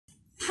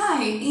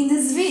tonight in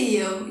this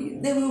video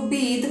there will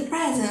be the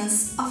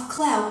presence of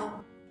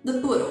Cleo, the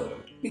poodle,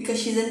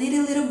 because she's a needy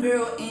little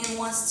girl and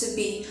wants to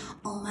be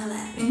on my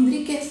lap.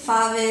 Enrique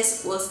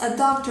Faves was a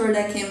doctor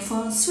that came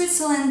from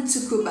Switzerland to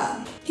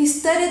Cuba. He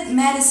studied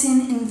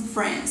medicine in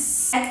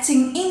France,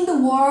 acting in the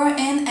war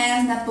and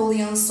as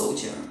Napoleon's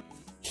soldier.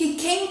 He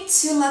came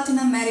to Latin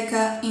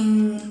America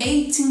in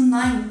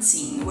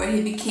 1819, where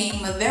he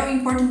became a very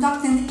important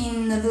doctor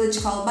in a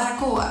village called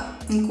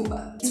Baracoa in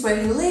Cuba. It's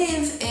where he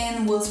lived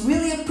and was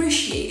really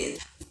appreciated,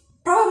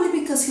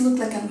 probably because he looked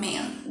like a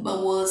man,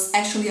 but was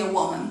actually a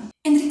woman.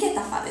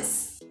 Enriqueta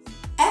Faves.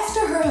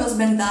 After her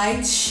husband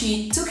died,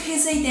 she took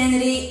his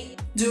identity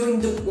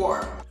during the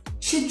war.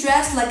 She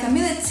dressed like a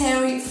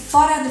military,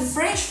 fought at the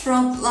French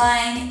front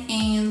line,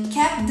 and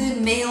kept the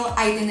male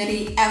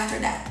identity after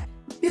that.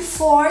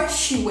 Before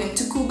she went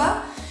to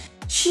Cuba,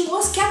 she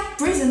was kept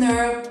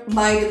prisoner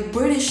by the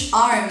British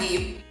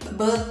Army,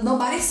 but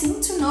nobody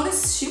seemed to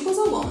notice she was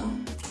a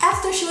woman.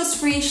 After she was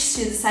free,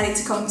 she decided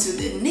to come to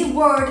the New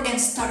World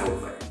and start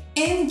over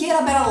and get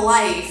a better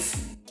life.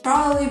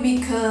 Probably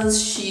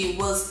because she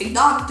was a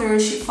doctor,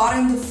 she fought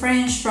in the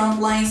French front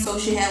line, so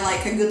she had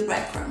like a good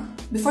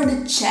background. Before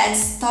the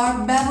Chads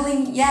started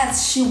battling,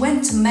 yes, she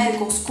went to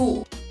medical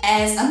school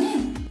as a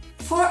man.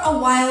 For a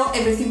while,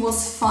 everything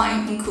was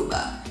fine in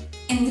Cuba.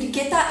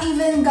 Enriqueta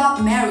even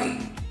got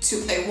married to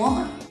a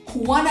woman,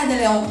 Juana de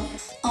Leon.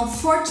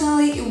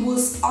 Unfortunately, it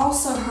was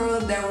also her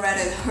that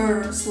ratted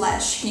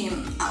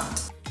her/him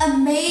out. A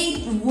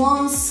maid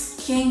once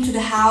came to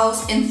the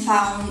house and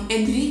found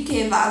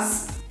Enrique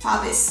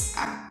Faves,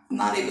 I'm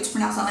not able to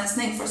pronounce the last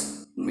name for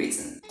some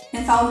reason,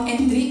 and found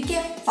Enrique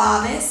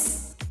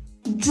Faves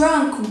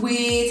drunk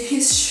with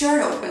his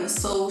shirt open,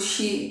 so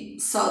she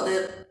saw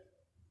the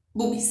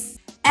boobies.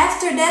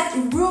 After that,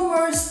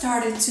 rumors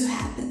started to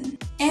happen.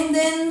 And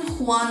then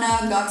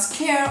Juana got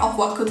scared of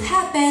what could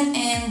happen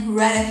and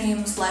ratted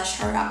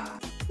him/her out.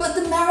 But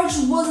the marriage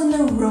wasn't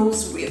a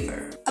rose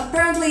river.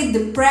 Apparently,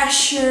 the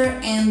pressure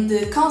and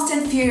the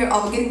constant fear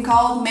of getting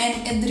caught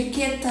made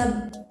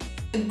Enriqueta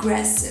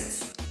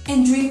aggressive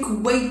and drink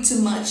way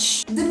too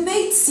much. The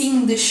maid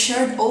seeing the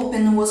shirt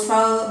open was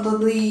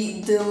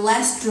probably the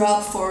last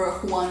drop for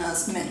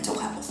Juana's mental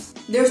health.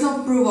 There's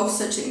no proof of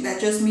such thing,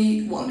 that's just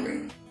me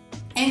wondering.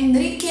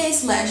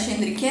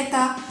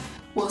 Enrique/Enriqueta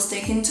was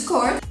taken to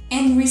court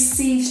and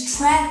received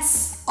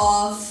threats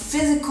of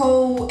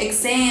physical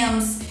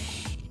exams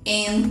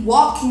and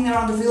walking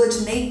around the village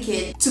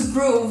naked to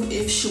prove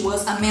if she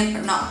was a man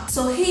or not.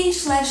 So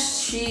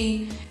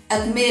he/she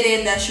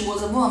admitted that she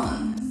was a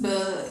woman,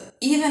 but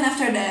even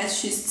after that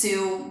she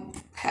still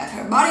had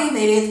her body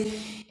invaded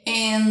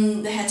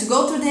and they had to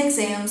go through the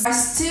exams. There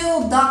are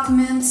still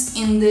documents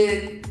in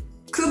the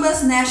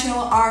Cuba's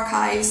National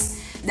Archives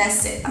that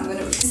said, I'm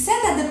gonna read. It said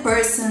that the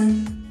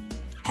person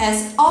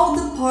has all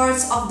the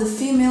parts of the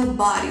female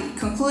body,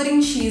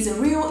 concluding she is a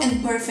real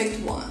and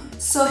perfect woman.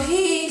 So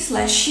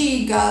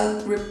he/she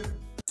got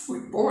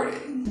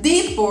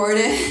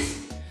deported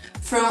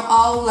from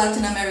all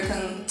Latin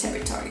American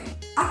territory.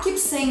 I keep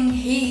saying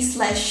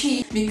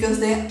he/she because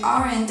there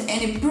aren't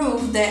any proof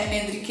that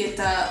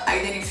Enriqueta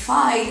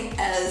identified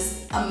as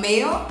a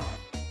male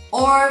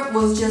or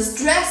was just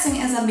dressing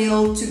as a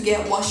male to get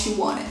what she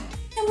wanted.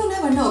 And we'll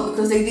never know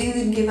because they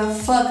didn't give a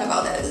fuck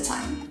about that at the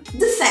time.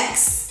 The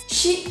facts.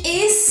 She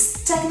is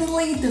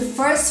technically the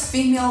first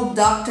female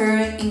doctor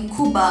in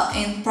Cuba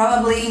and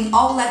probably in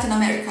all Latin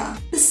America.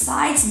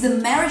 Besides,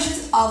 the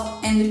marriages of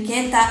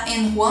Enriqueta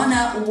and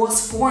Juana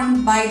was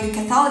formed by the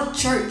Catholic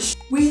Church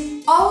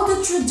with all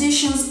the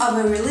traditions of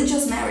a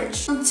religious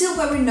marriage. Until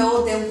where we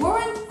know there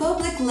weren't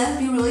public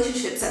lesbian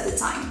relationships at the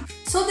time.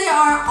 So they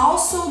are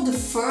also the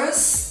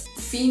first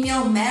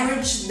female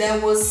marriage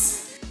that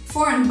was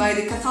formed by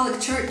the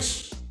Catholic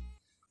Church.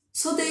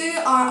 So they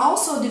are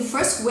also the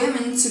first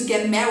women to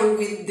get married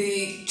with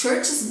the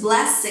church's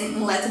blessing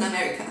in Latin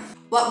America.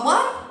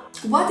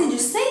 What did you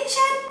say,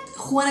 Chad?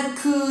 Juana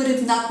could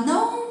have not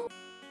known?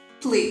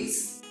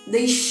 Please,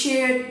 they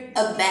shared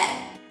a bed.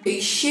 They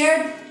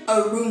shared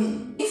a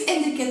room. If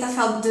Enriqueta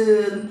felt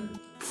the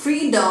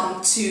freedom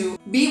to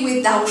be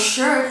without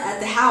shirt at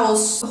the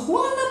house,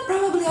 Juana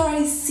probably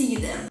already see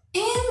them.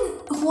 And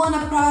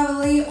Juana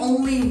probably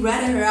only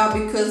ratted her out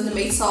because the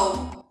maid saw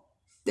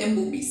them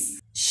boobies.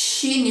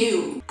 She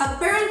knew.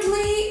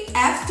 Apparently,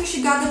 after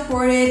she got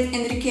deported,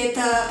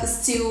 Enriqueta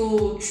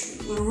still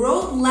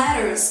wrote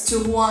letters to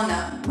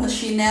Juana, but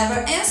she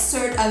never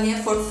answered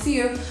again for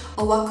fear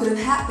of what could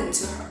have happened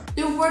to her.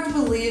 The world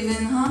we live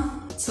in, huh?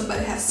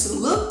 Somebody has to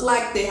look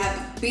like they have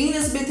a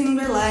penis between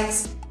their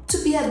legs to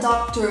be a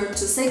doctor,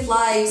 to save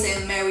lives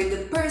and marry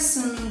the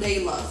person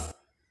they love.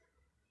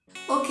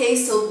 Okay,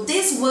 so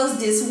this was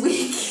this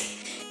week.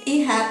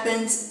 It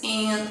happened,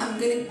 and I'm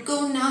gonna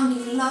go now and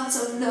give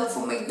lots of love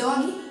for my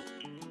doggy.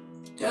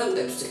 There's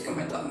lipstick on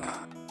my dog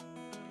now.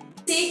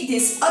 See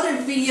these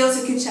other videos,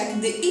 you can check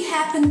the It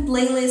Happened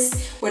playlist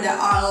where there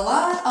are a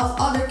lot of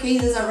other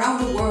cases around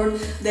the world.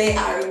 They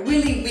are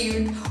really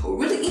weird or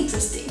really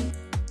interesting.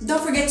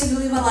 Don't forget to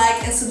leave a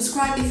like and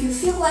subscribe if you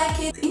feel like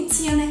it, and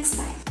see you next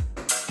time.